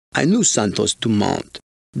I knew Santos Dumont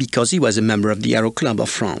because he was a member of the Aero Club of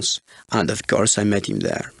France, and of course I met him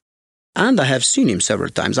there. And I have seen him several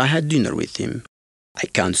times. I had dinner with him. I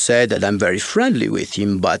can't say that I'm very friendly with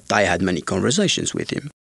him, but I had many conversations with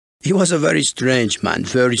him. He was a very strange man,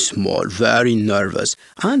 very small, very nervous,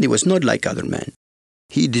 and he was not like other men.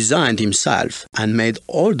 He designed himself and made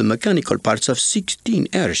all the mechanical parts of 16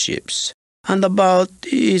 airships. And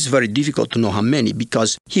it's very difficult to know how many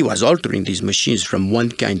because he was altering these machines from one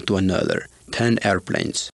kind to another, 10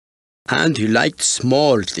 airplanes. And he liked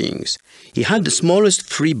small things. He had the smallest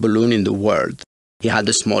free balloon in the world. He had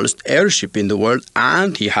the smallest airship in the world,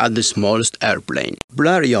 and he had the smallest airplane.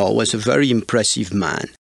 Blériot was a very impressive man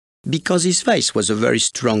because his face was a very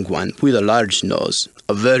strong one with a large nose,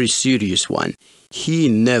 a very serious one. He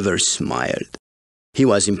never smiled. He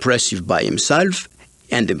was impressive by himself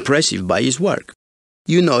and impressive by his work.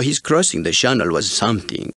 You know, his crossing the channel was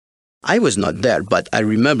something. I was not there, but I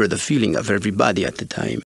remember the feeling of everybody at the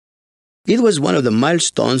time. It was one of the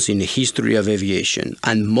milestones in the history of aviation,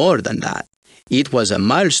 and more than that, it was a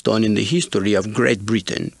milestone in the history of Great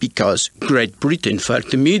Britain, because Great Britain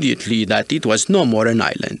felt immediately that it was no more an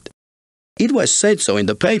island. It was said so in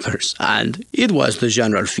the papers, and it was the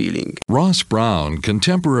general feeling. Ross Brown,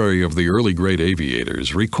 contemporary of the early great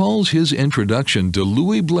aviators, recalls his introduction to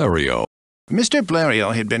Louis Blériot. Mr.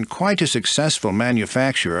 Blériot had been quite a successful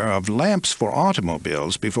manufacturer of lamps for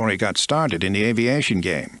automobiles before he got started in the aviation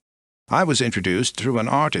game. I was introduced through an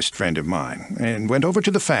artist friend of mine and went over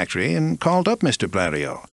to the factory and called up Mr.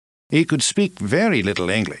 Blériot. He could speak very little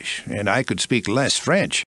English, and I could speak less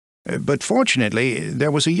French. But fortunately,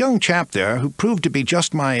 there was a young chap there who proved to be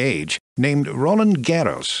just my age, named Roland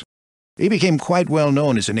Garros. He became quite well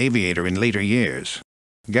known as an aviator in later years.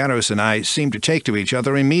 Garros and I seemed to take to each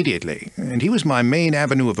other immediately, and he was my main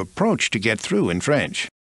avenue of approach to get through in French.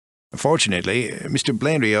 Fortunately, Mr.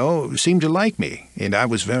 Blériot seemed to like me, and I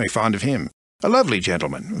was very fond of him. A lovely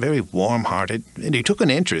gentleman, very warm-hearted, and he took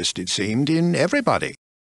an interest, it seemed, in everybody.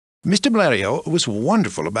 Mr. Blériot was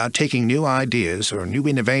wonderful about taking new ideas or new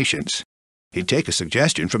innovations. He'd take a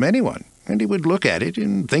suggestion from anyone, and he would look at it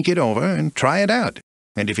and think it over and try it out.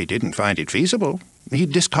 And if he didn't find it feasible,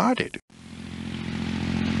 he'd discard it.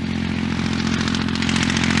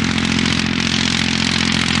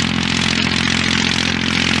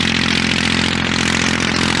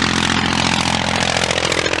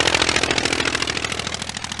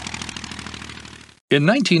 In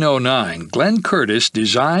 1909, Glenn Curtiss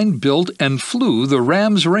designed, built, and flew the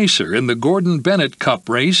Rams Racer in the Gordon Bennett Cup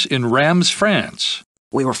race in Rams, France.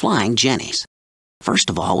 We were flying Jennies. First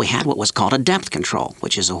of all, we had what was called a depth control,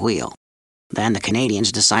 which is a wheel. Then the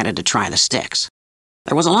Canadians decided to try the sticks.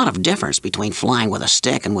 There was a lot of difference between flying with a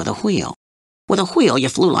stick and with a wheel. With a wheel, you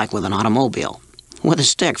flew like with an automobile. With a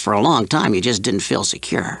stick, for a long time, you just didn't feel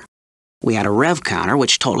secure. We had a rev counter,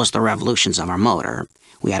 which told us the revolutions of our motor.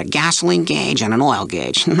 We had a gasoline gauge and an oil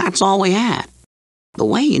gauge, and that's all we had. The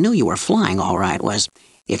way you knew you were flying all right was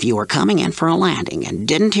if you were coming in for a landing and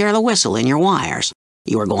didn't hear the whistle in your wires,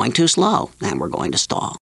 you were going too slow and were going to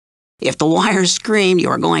stall. If the wires screamed, you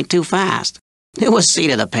were going too fast. It was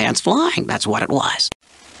seat of the pants flying, that's what it was.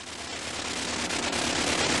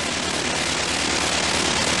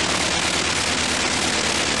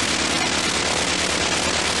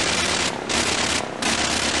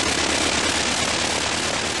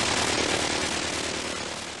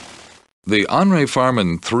 The Henri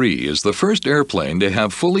Farman III is the first airplane to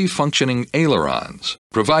have fully functioning ailerons,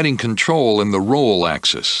 providing control in the roll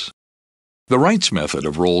axis. The Wright's method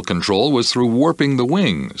of roll control was through warping the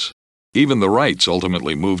wings. Even the Wrights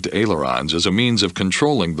ultimately moved to ailerons as a means of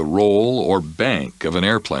controlling the roll or bank of an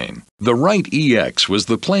airplane. The Wright EX was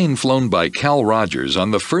the plane flown by Cal Rogers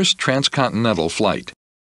on the first transcontinental flight.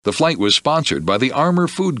 The flight was sponsored by the Armour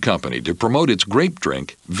Food Company to promote its grape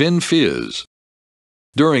drink, Vin Fizz.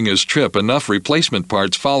 During his trip, enough replacement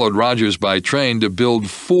parts followed Rogers by train to build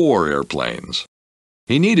 4 airplanes.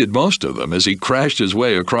 He needed most of them as he crashed his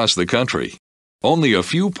way across the country. Only a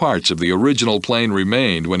few parts of the original plane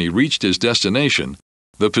remained when he reached his destination,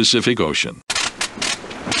 the Pacific Ocean.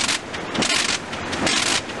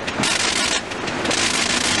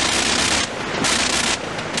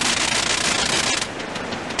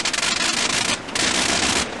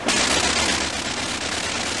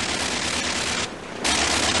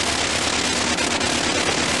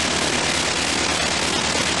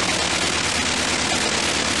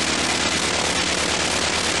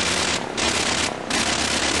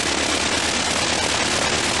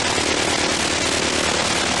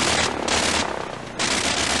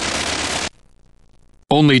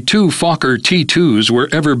 Only 2 Fokker T-2s were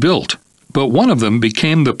ever built. but one of them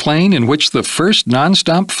became the plane in which the first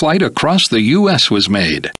nonstop flight across the U.S. was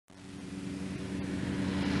made.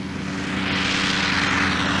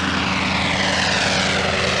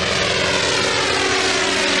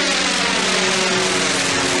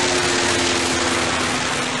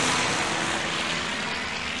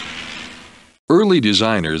 Early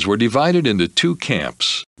designers were divided into two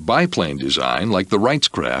camps: biplane design like the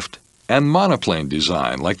Wrightscraft and monoplane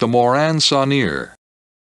design like the Morane-Saunier.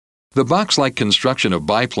 The box-like construction of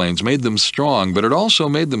biplanes made them strong, but it also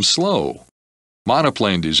made them slow.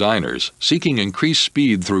 Monoplane designers, seeking increased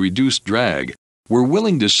speed through reduced drag, were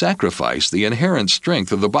willing to sacrifice the inherent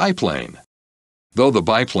strength of the biplane. Though the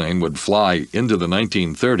biplane would fly into the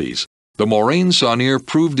 1930s, the Morane-Saunier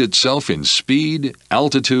proved itself in speed,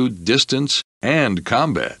 altitude, distance, and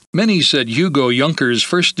combat. Many said Hugo Junker's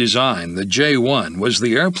first design, the J-1, was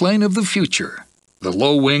the airplane of the future. The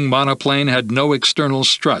low-wing monoplane had no external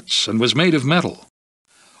struts and was made of metal.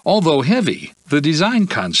 Although heavy, the design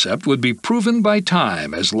concept would be proven by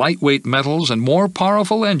time as lightweight metals and more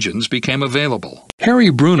powerful engines became available.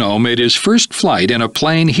 Harry Bruno made his first flight in a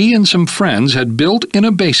plane he and some friends had built in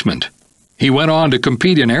a basement. He went on to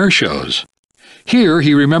compete in air shows. Here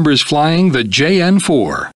he remembers flying the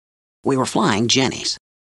JN-4. We were flying Jennies.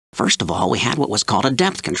 First of all, we had what was called a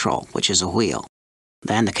depth control, which is a wheel.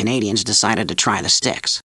 Then the Canadians decided to try the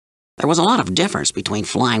sticks. There was a lot of difference between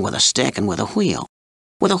flying with a stick and with a wheel.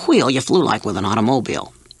 With a wheel, you flew like with an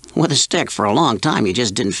automobile. With a stick, for a long time, you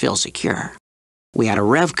just didn't feel secure. We had a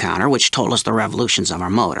rev counter, which told us the revolutions of our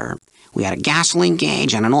motor. We had a gasoline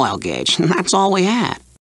gauge and an oil gauge, and that's all we had.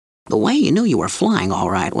 The way you knew you were flying all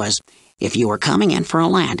right was if you were coming in for a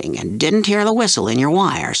landing and didn't hear the whistle in your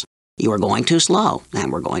wires, you were going too slow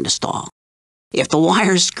and were going to stall. If the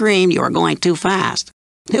wires screamed, you were going too fast.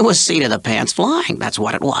 It was seat of the pants flying, that's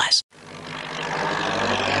what it was.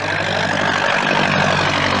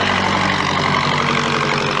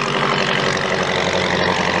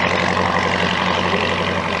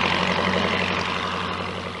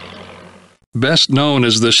 Best known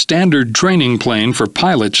as the standard training plane for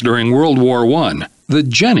pilots during World War I, the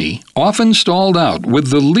Jenny often stalled out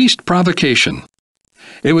with the least provocation.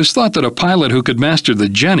 It was thought that a pilot who could master the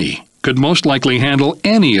Jenny could most likely handle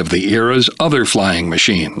any of the era's other flying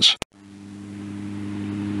machines.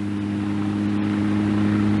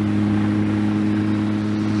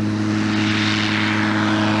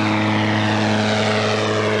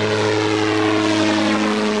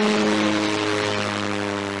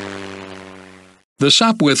 The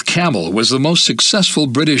Sopwith Camel was the most successful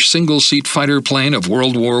British single-seat fighter plane of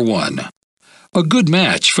World War I. A good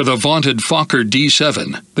match for the vaunted Fokker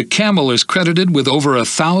D-7, the Camel is credited with over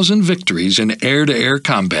 1,000 victories in air-to-air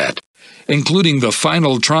combat, including the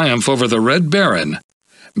final triumph over the Red Baron,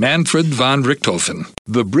 Manfred von Richthofen.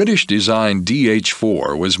 The British-designed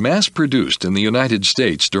DH-4 was mass-produced in the United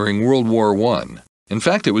States during World War I. In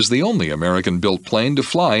fact, it was the only American-built plane to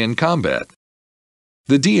fly in combat.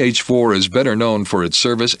 The DH-4 is better known for its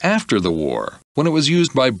service after the war, when it was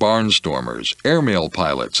used by barnstormers, airmail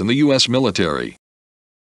pilots, and the U.S. military.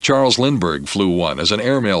 Charles Lindbergh flew one as an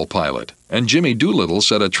airmail pilot, and Jimmy Doolittle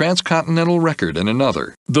set a transcontinental record in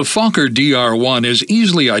another. The Fokker DR-1 is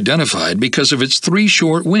easily identified because of its 3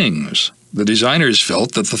 short wings. The designers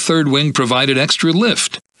felt that the third wing provided extra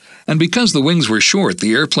lift, and because the wings were short,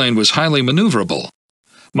 the airplane was highly maneuverable.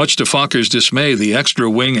 Much to Fokker's dismay, the extra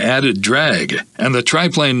wing added drag, and the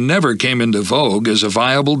triplane never came into vogue as a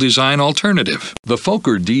viable design alternative. The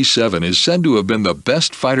Fokker D-7 is said to have been the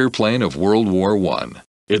best fighter plane of World War I.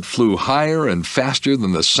 It flew higher and faster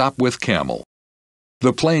than the Sopwith Camel.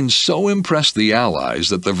 The plane so impressed the Allies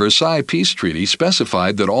that the Versailles Peace Treaty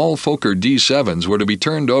specified that all Fokker D-7s were to be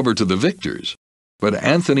turned over to the victors. But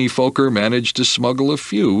Anthony Fokker managed to smuggle a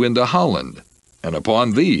few into Holland, and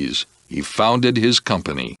upon these, he founded his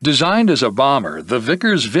company. Designed as a bomber, the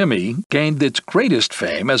Vickers Vimy gained its greatest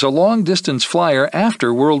fame as a long-distance flyer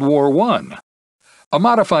after World War I. A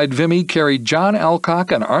modified Vimy carried John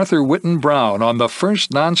Alcock and Arthur Whitten Brown on the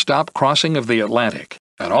first non-stop crossing of the Atlantic,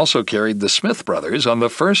 and also carried the Smith brothers on the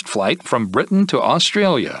first flight from Britain to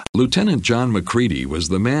Australia. Lieutenant John McCready was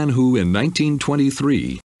the man who, in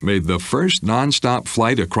 1923, made the first non-stop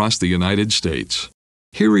flight across the United States.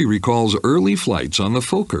 Here he recalls early flights on the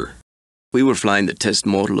Fokker. We were flying the test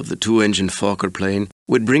model of the 2-engine Fokker plane.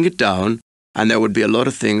 We'd bring it down, and there would be a lot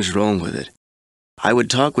of things wrong with it. I would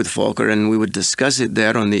talk with Fokker, and we would discuss it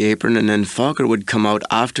there on the apron, and then Fokker would come out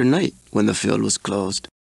after night when the field was closed.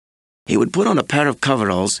 He would put on a pair of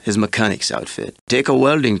coveralls, his mechanic's outfit, take a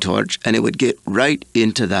welding torch, and it would get right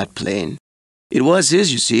into that plane. It was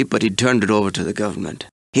his, you see, but he'd turned it over to the government.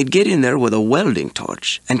 He'd get in there with a welding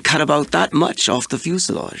torch and cut about that much off the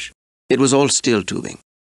fuselage. It was all steel tubing.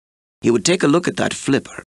 He would take a look at that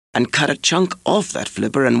flipper and cut a chunk off that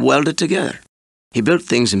flipper and weld it together. He built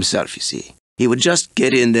things himself, you see. He would just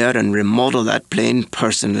get in there and remodel that plane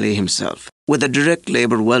personally himself, with a direct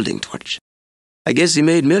labor welding torch. I guess he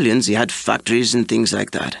made millions. He had factories and things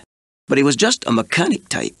like that. But he was just a mechanic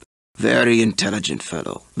type. Very intelligent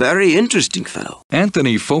fellow. Very interesting fellow.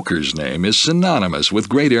 Anthony Foker's name is synonymous with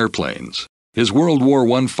great airplanes. His World War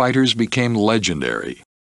I fighters became legendary.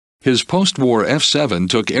 His post-war F-7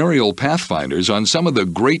 took aerial pathfinders on some of the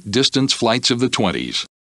great distance flights of the 20s.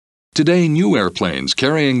 Today, new airplanes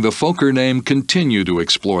carrying the Fokker name continue to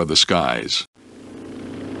explore the skies.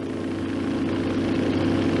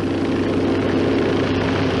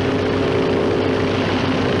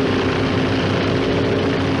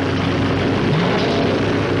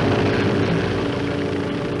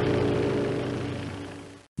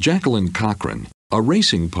 Jacqueline Cochran, a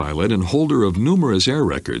racing pilot and holder of numerous air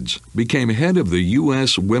records, became head of the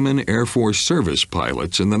U.S. Women Air Force Service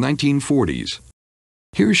pilots in the 1940s.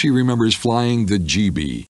 Here she remembers flying the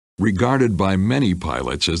GB, regarded by many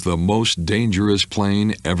pilots as the most dangerous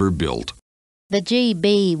plane ever built. The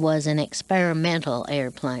GB was an experimental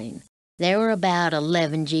airplane. There were about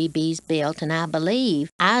 11 GBs built, and I believe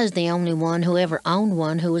I was the only one who ever owned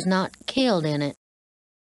one who was not killed in it.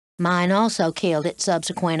 Mine also killed its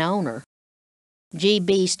subsequent owner.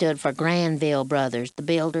 GB stood for Granville Brothers, the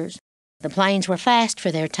builders. The planes were fast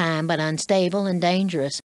for their time, but unstable and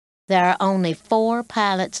dangerous. There are only 4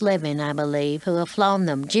 pilots living, I believe, who have flown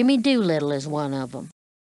them. Jimmy Doolittle is one of them.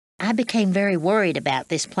 I became very worried about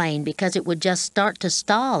this plane because it would just start to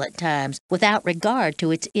stall at times without regard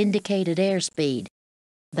to its indicated airspeed.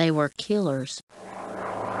 They were killers.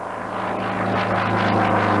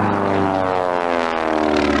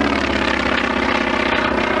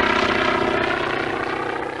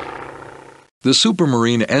 The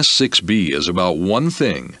Supermarine S-6B is about one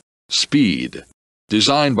thing: speed.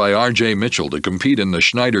 Designed by R.J. Mitchell to compete in the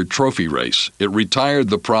Schneider Trophy race, it retired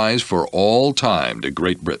the prize for all time to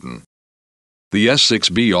Great Britain. The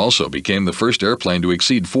S-6B also became the first airplane to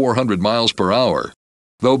exceed 400 miles per hour.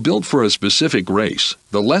 Though built for a specific race,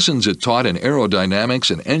 the lessons it taught in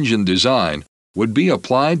aerodynamics and engine design would be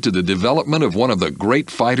applied to the development of one of the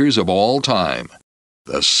great fighters of all time,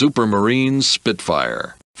 the Supermarine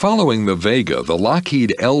Spitfire. Following the Vega, the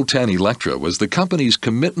Lockheed L-10 Electra was the company's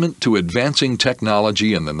commitment to advancing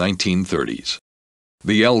technology in the 1930s.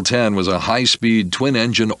 The L-10 was a high-speed,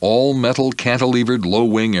 twin-engine, all-metal, cantilevered,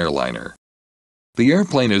 low-wing airliner. The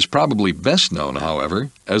airplane is probably best known, however,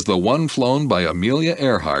 as the one flown by Amelia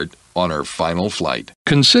Earhart on her final flight.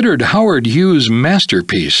 Considered Howard Hughes'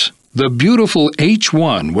 masterpiece, the beautiful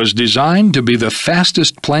H-1 was designed to be the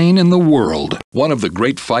fastest plane in the world. One of the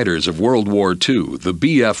great fighters of World War II, the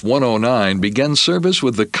Bf-109 began service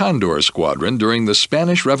with the Condor Squadron during the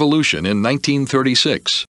Spanish Revolution in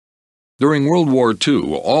 1936. During World War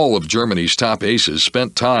II, all of Germany's top aces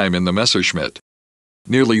spent time in the Messerschmitt.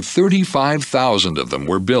 Nearly 35,000 of them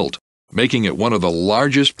were built, making it one of the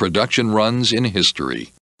largest production runs in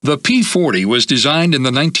history. The P-40 was designed in the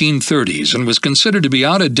 1930s and was considered to be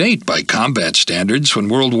out of date by combat standards when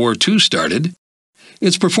World War II started.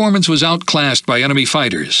 Its performance was outclassed by enemy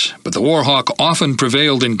fighters, but the Warhawk often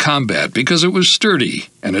prevailed in combat because it was sturdy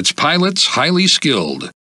and its pilots highly skilled.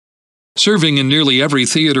 Serving in nearly every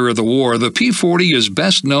theater of the war, the P-40 is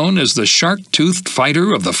best known as the shark-toothed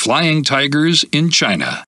fighter of the Flying Tigers in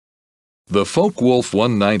China. The Focke-Wulf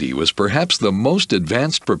 190 was perhaps the most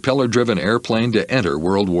advanced propeller-driven airplane to enter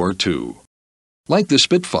World War II. Like the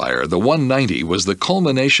Spitfire, the 190 was the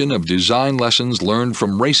culmination of design lessons learned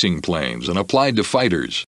from racing planes and applied to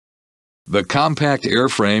fighters. The compact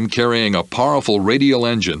airframe carrying a powerful radial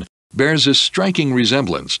engine bears a striking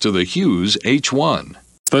resemblance to the Hughes H-1.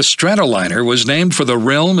 The Stratoliner was named for the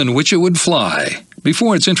realm in which it would fly.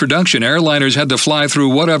 Before its introduction, airliners had to fly through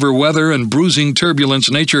whatever weather and bruising turbulence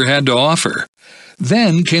nature had to offer.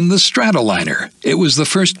 Then came the Stratoliner. It was the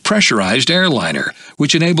first pressurized airliner,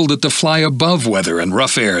 which enabled it to fly above weather and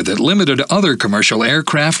rough air that limited other commercial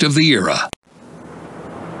aircraft of the era.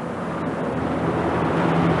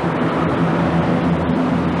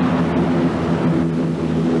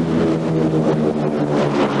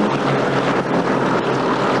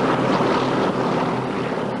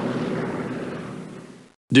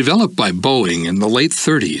 Developed by Boeing in the late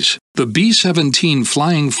 30s, the B-17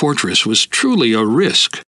 Flying Fortress was truly a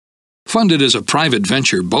risk. Funded as a private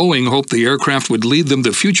venture, Boeing hoped the aircraft would lead them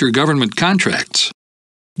to future government contracts.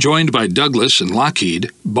 Joined by Douglas and Lockheed,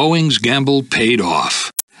 Boeing's gamble paid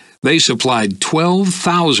off. They supplied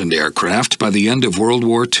 12,000 aircraft by the end of World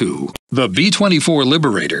War II. The B-24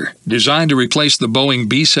 Liberator, designed to replace the Boeing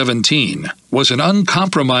B-17, was an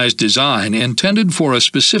uncompromised design intended for a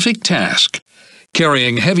specific task,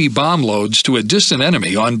 carrying heavy bomb loads to a distant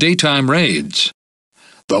enemy on daytime raids.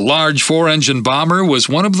 The large four-engine bomber was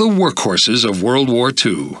one of the workhorses of World War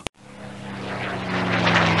II.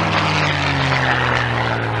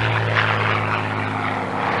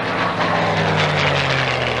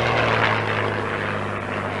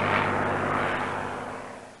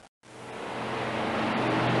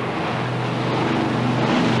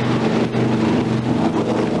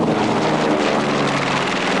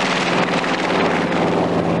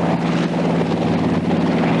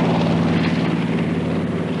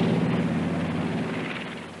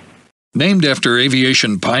 Named after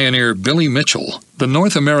aviation pioneer Billy Mitchell, the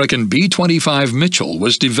North American B-25 Mitchell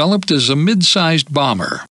was developed as a mid-sized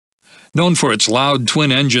bomber. Known for its loud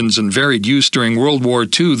twin engines and varied use during World War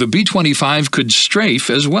II, the B-25 could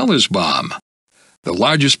strafe as well as bomb. The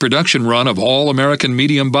largest production run of all American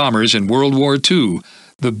medium bombers in World War II,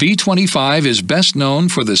 the B-25 is best known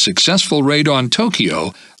for the successful raid on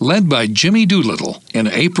Tokyo led by Jimmy Doolittle in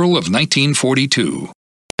April of 1942.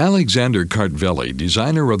 Alexander Kartveli,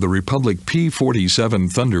 designer of the Republic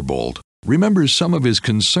P-47 Thunderbolt, remembers some of his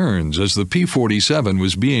concerns as the P-47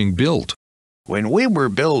 was being built. When we were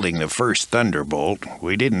building the first Thunderbolt,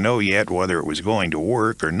 we didn't know yet whether it was going to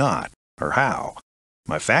work or not, or how.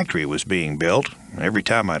 My factory was being built. Every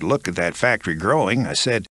time I'd look at that factory growing, I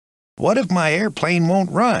said, "What if my airplane won't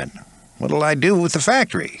run? What'll I do with the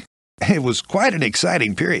factory?" It was quite an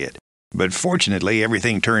exciting period, but fortunately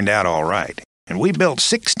everything turned out all right. And we built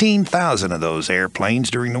 16,000 of those airplanes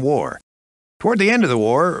during the war. Toward the end of the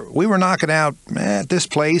war, we were knocking out, at this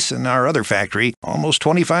place and our other factory, almost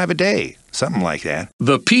 25 a day, something like that.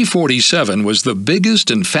 The P-47 was the biggest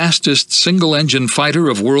and fastest single-engine fighter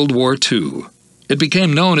of World War II. It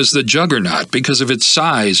became known as the Juggernaut because of its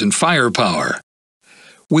size and firepower.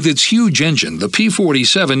 With its huge engine, the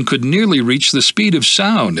P-47 could nearly reach the speed of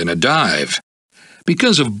sound in a dive.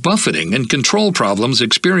 Because of buffeting and control problems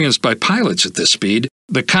experienced by pilots at this speed,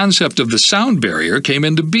 the concept of the sound barrier came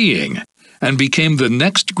into being and became the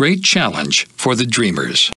next great challenge for the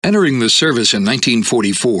dreamers. Entering the service in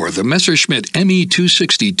 1944, the Messerschmitt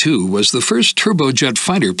Me-262 was the first turbojet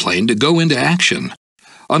fighter plane to go into action.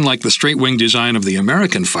 Unlike the straight-wing design of the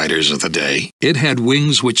American fighters of the day, it had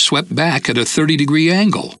wings which swept back at a 30-degree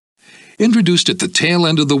angle. Introduced at the tail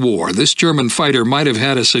end of the war, this German fighter might have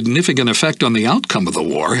had a significant effect on the outcome of the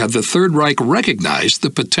war had the Third Reich recognized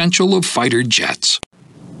the potential of fighter jets.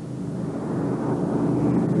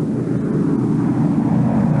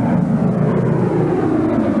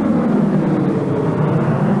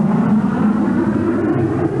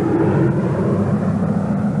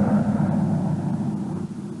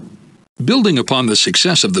 Building upon the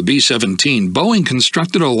success of the B-17, Boeing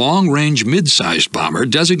constructed a long-range mid-sized bomber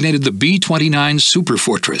designated the B-29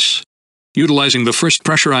 Superfortress. Utilizing the first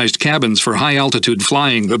pressurized cabins for high-altitude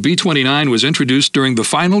flying, the B-29 was introduced during the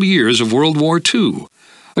final years of World War II.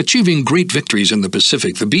 Achieving great victories in the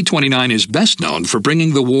Pacific, the B-29 is best known for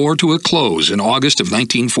bringing the war to a close in August of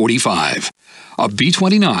 1945. A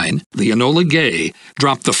B-29, the Enola Gay,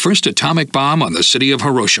 dropped the first atomic bomb on the city of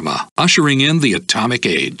Hiroshima, ushering in the atomic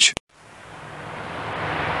age.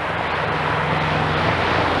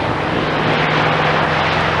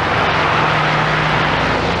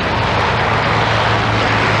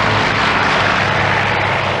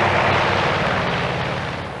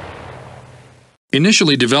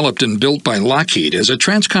 Initially developed and built by Lockheed as a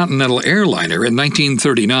transcontinental airliner in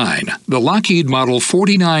 1939, the Lockheed Model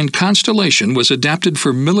 49 Constellation was adapted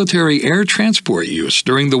for military air transport use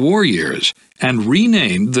during the war years and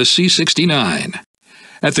renamed the C-69.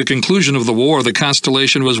 At the conclusion of the war, the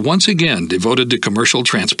Constellation was once again devoted to commercial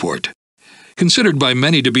transport. Considered by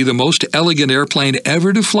many to be the most elegant airplane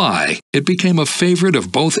ever to fly, it became a favorite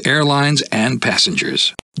of both airlines and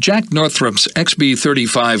passengers. Jack Northrop's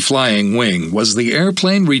XB-35 Flying Wing was the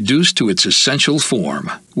airplane reduced to its essential form.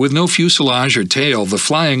 With no fuselage or tail, the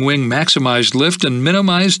Flying Wing maximized lift and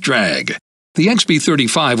minimized drag. The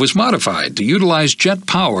XB-35 was modified to utilize jet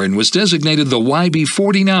power and was designated the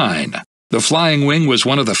YB-49. The Flying Wing was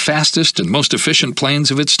one of the fastest and most efficient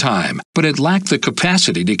planes of its time, but it lacked the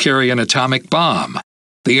capacity to carry an atomic bomb.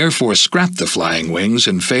 The Air Force scrapped the Flying Wings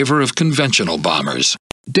in favor of conventional bombers.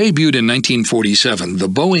 Debuted in 1947, the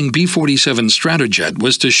Boeing B-47 Stratojet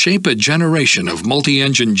was to shape a generation of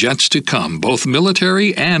multi-engine jets to come, both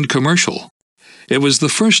military and commercial. It was the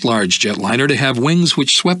first large jetliner to have wings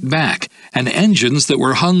which swept back and engines that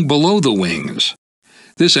were hung below the wings.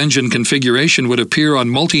 This engine configuration would appear on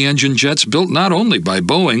multi-engine jets built not only by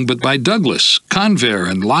Boeing but by Douglas, Convair,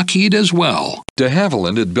 and Lockheed as well. De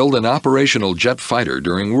Havilland had built an operational jet fighter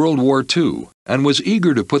during World War II and was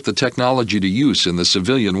eager to put the technology to use in the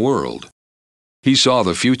civilian world. He saw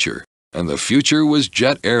the future, and the future was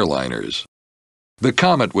jet airliners. The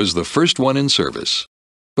Comet was the first one in service.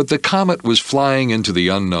 But the Comet was flying into the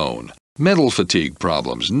unknown. Metal fatigue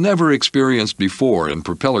problems, never experienced before in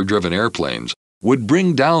propeller-driven airplanes, would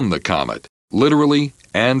bring down the Comet, literally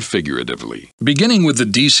and figuratively. Beginning with the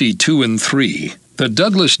DC-2 and 3, the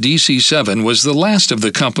Douglas DC-7 was the last of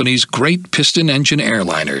the company's great piston-engine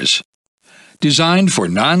airliners. Designed for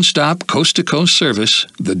non-stop coast-to-coast service,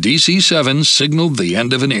 the DC-7 signaled the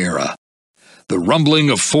end of an era. The rumbling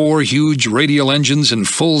of 4 huge radial engines in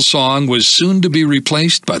full song was soon to be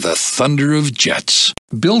replaced by the thunder of jets.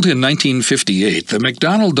 Built in 1958, the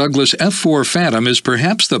McDonnell Douglas F-4 Phantom is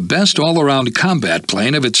perhaps the best all-around combat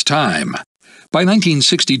plane of its time. By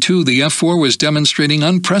 1962, the F-4 was demonstrating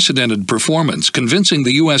unprecedented performance, convincing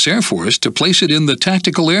the U.S. Air Force to place it in the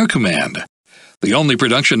Tactical Air Command. The only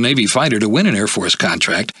production Navy fighter to win an Air Force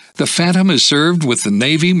contract, the Phantom has served with the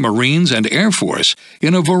Navy, Marines, and Air Force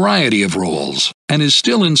in a variety of roles, and is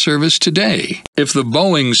still in service today. If the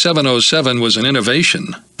Boeing 707 was an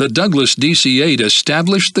innovation, the Douglas DC-8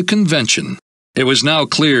 established the convention. It was now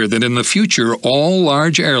clear that in the future all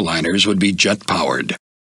large airliners would be jet-powered.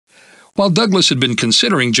 While Douglas had been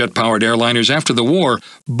considering jet-powered airliners after the war,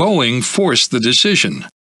 Boeing forced the decision.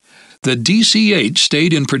 The DC-8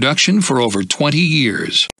 stayed in production for over 20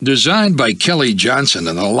 years. Designed by Kelly Johnson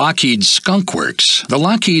and the Lockheed Skunk Works, the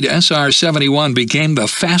Lockheed SR-71 became the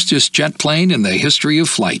fastest jet plane in the history of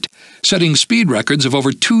flight, setting speed records of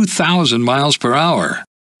over 2,000 miles per hour.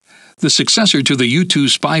 The successor to the U-2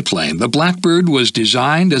 spy plane, the Blackbird was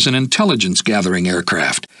designed as an intelligence-gathering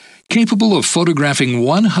aircraft, capable of photographing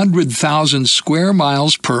 100,000 square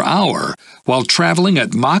miles per hour while traveling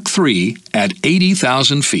at Mach 3 at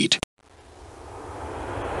 80,000 feet.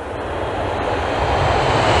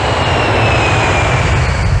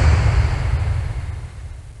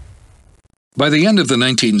 By the end of the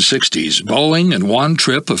 1960s, Boeing and Juan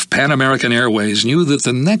Trippe of Pan American Airways knew that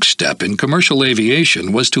the next step in commercial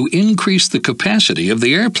aviation was to increase the capacity of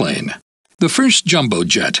the airplane. The first jumbo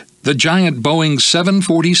jet, the giant Boeing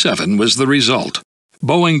 747, was the result.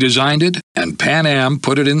 Boeing designed it, and Pan Am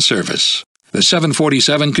put it in service. The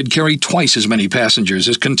 747 could carry twice as many passengers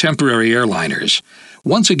as contemporary airliners.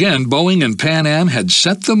 Once again, Boeing and Pan Am had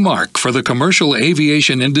set the mark for the commercial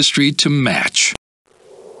aviation industry to match.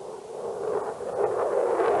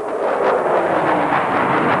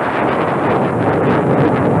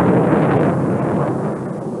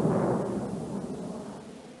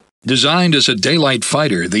 Designed as a daylight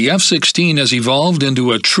fighter, the F-16 has evolved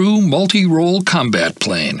into a true multi-role combat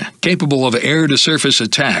plane, capable of air-to-surface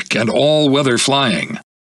attack and all-weather flying.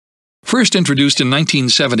 First introduced in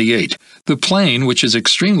 1978, the plane, which is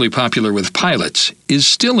extremely popular with pilots, is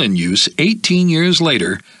still in use 18 years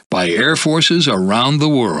later by air forces around the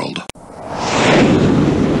world.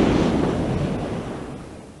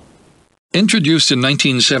 Introduced in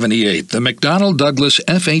 1978, the McDonnell Douglas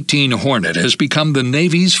F-18 Hornet has become the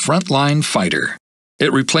Navy's frontline fighter.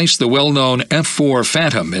 It replaced the well-known F-4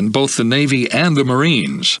 Phantom in both the Navy and the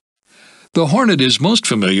Marines. The Hornet is most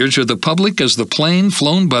familiar to the public as the plane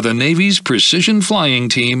flown by the Navy's precision flying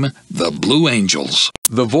team, the Blue Angels.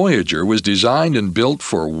 The Voyager was designed and built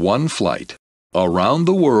for one flight, around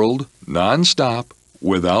the world, non-stop,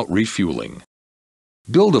 without refueling.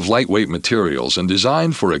 Built of lightweight materials and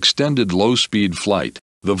designed for extended low-speed flight,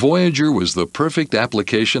 the Voyager was the perfect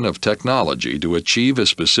application of technology to achieve a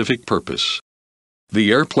specific purpose.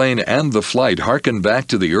 The airplane and the flight harken back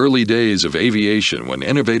to the early days of aviation when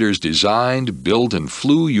innovators designed, built, and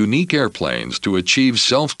flew unique airplanes to achieve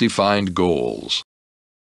self-defined goals.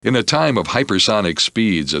 In a time of hypersonic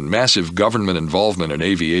speeds and massive government involvement in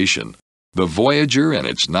aviation, the Voyager and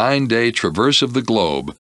its 9-day traverse of the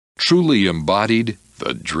globe truly embodied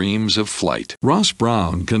the dreams of flight. Ross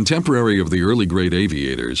Brown, contemporary of the early great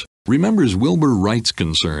aviators, remembers Wilbur Wright's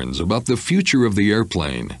concerns about the future of the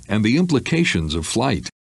airplane and the implications of flight.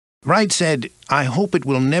 Wright said, "I hope it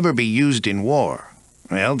will never be used in war."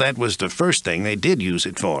 Well, that was the first thing they did use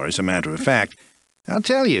it for, as a matter of fact. I'll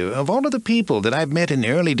tell you, of all of the people that I've met in the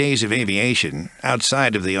early days of aviation,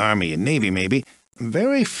 outside of the Army and Navy maybe,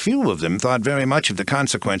 very few of them thought very much of the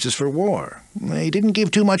consequences for war. They didn't give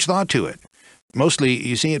too much thought to it. Mostly,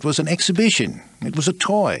 you see, it was an exhibition. It was a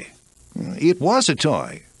toy. It was a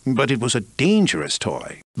toy, but it was a dangerous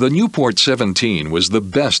toy. The Nieuport 17 was the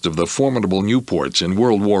best of the formidable Nieuports in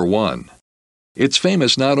World War I. It's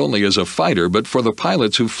famous not only as a fighter but for the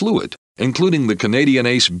pilots who flew it, including the Canadian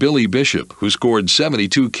ace Billy Bishop, who scored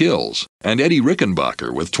 72 kills, and Eddie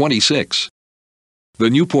Rickenbacker with 26. The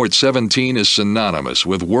Newport 17 is synonymous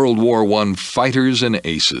with World War I fighters and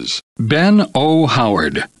aces. Ben O.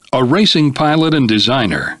 Howard, a racing pilot and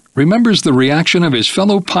designer, remembers the reaction of his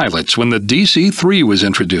fellow pilots when the DC-3 was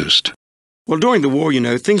introduced. Well, during the war,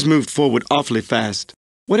 things moved forward awfully fast.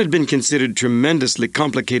 What had been considered tremendously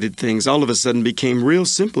complicated things all of a sudden became real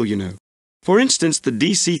simple, For instance, the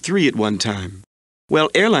DC-3 at one time. Well,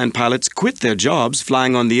 airline pilots quit their jobs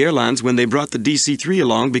flying on the airlines when they brought the DC-3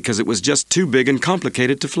 along because it was just too big and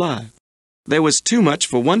complicated to fly. There was too much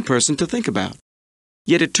for one person to think about.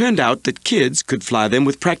 Yet it turned out that kids could fly them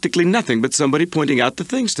with practically nothing but somebody pointing out the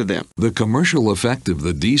things to them. The commercial effect of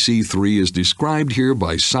the DC-3 is described here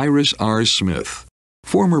by Cyrus R. Smith,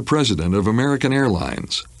 former president of American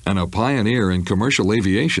Airlines and a pioneer in commercial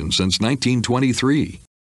aviation since 1923.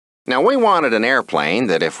 Now, we wanted an airplane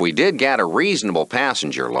that if we did get a reasonable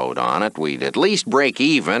passenger load on it, we'd at least break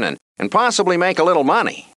even and possibly make a little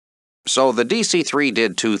money. So the DC-3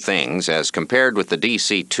 did two things as compared with the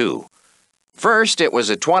DC-2. First, it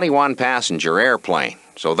was a 21-passenger airplane,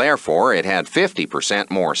 so therefore it had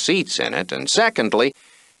 50% more seats in it, and secondly,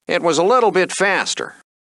 it was a little bit faster.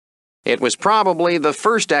 It was probably the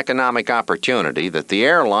first economic opportunity that the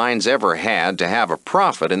airlines ever had to have a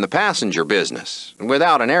profit in the passenger business,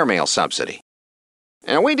 without an airmail subsidy.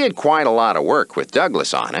 And we did quite a lot of work with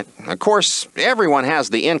Douglas on it. Of course, everyone has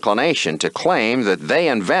the inclination to claim that they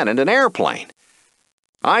invented an airplane.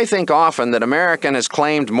 I think often that American has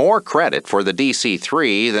claimed more credit for the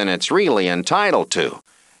DC-3 than it's really entitled to,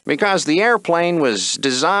 because the airplane was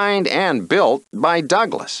designed and built by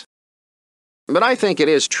Douglas. But I think it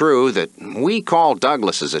is true that we called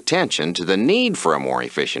Douglas's attention to the need for a more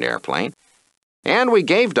efficient airplane, and we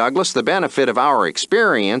gave Douglas the benefit of our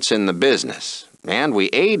experience in the business, and we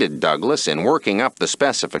aided Douglas in working up the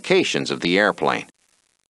specifications of the airplane.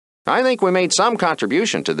 I think we made some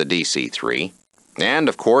contribution to the DC-3, and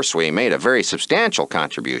of course we made a very substantial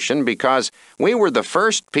contribution because we were the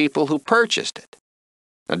first people who purchased it.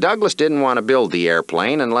 Now, Douglas didn't want to build the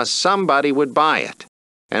airplane unless somebody would buy it.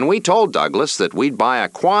 And we told Douglas that we'd buy a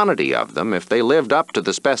quantity of them if they lived up to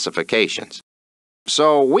the specifications.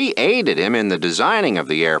 So we aided him in the designing of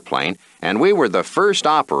the airplane, and we were the first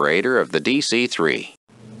operator of the DC-3.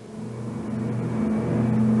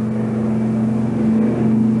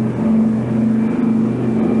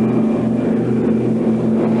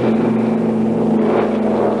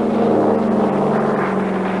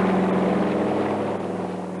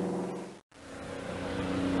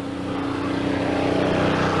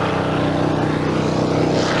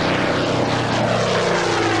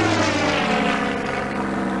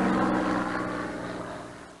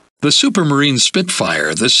 The Supermarine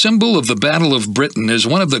Spitfire, the symbol of the Battle of Britain, is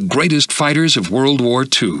one of the greatest fighters of World War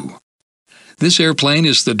II. This airplane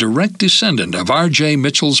is the direct descendant of R.J.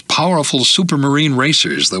 Mitchell's powerful Supermarine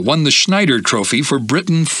racers that won the Schneider Trophy for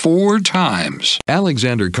Britain 4 times.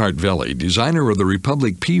 Alexander Kartveli, designer of the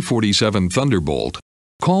Republic P-47 Thunderbolt,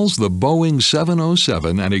 calls the Boeing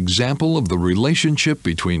 707 an example of the relationship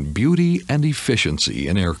between beauty and efficiency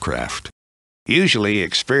in aircraft. Usually,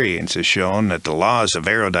 experience has shown that the laws of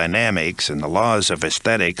aerodynamics and the laws of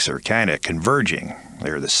aesthetics are kind of converging.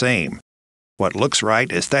 They're the same. What looks right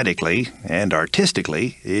aesthetically and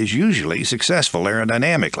artistically is usually successful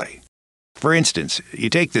aerodynamically. For instance,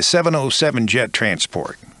 you take the 707 jet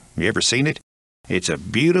transport. You ever seen it? It's a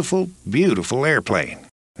beautiful, beautiful airplane,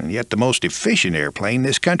 and yet the most efficient airplane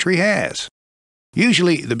this country has.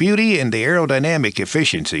 Usually, the beauty and the aerodynamic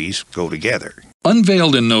efficiencies go together.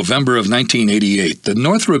 Unveiled in November of 1988, the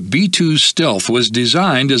Northrop B-2 Stealth was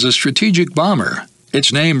designed as a strategic bomber.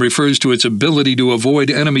 Its name refers to its ability to avoid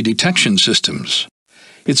enemy detection systems.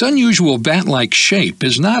 Its unusual bat-like shape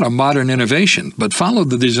is not a modern innovation, but followed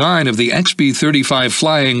the design of the XB-35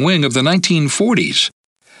 flying wing of the 1940s.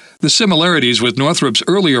 The similarities with Northrop's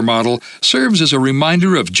earlier model serves as a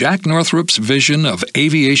reminder of Jack Northrop's vision of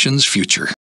aviation's future.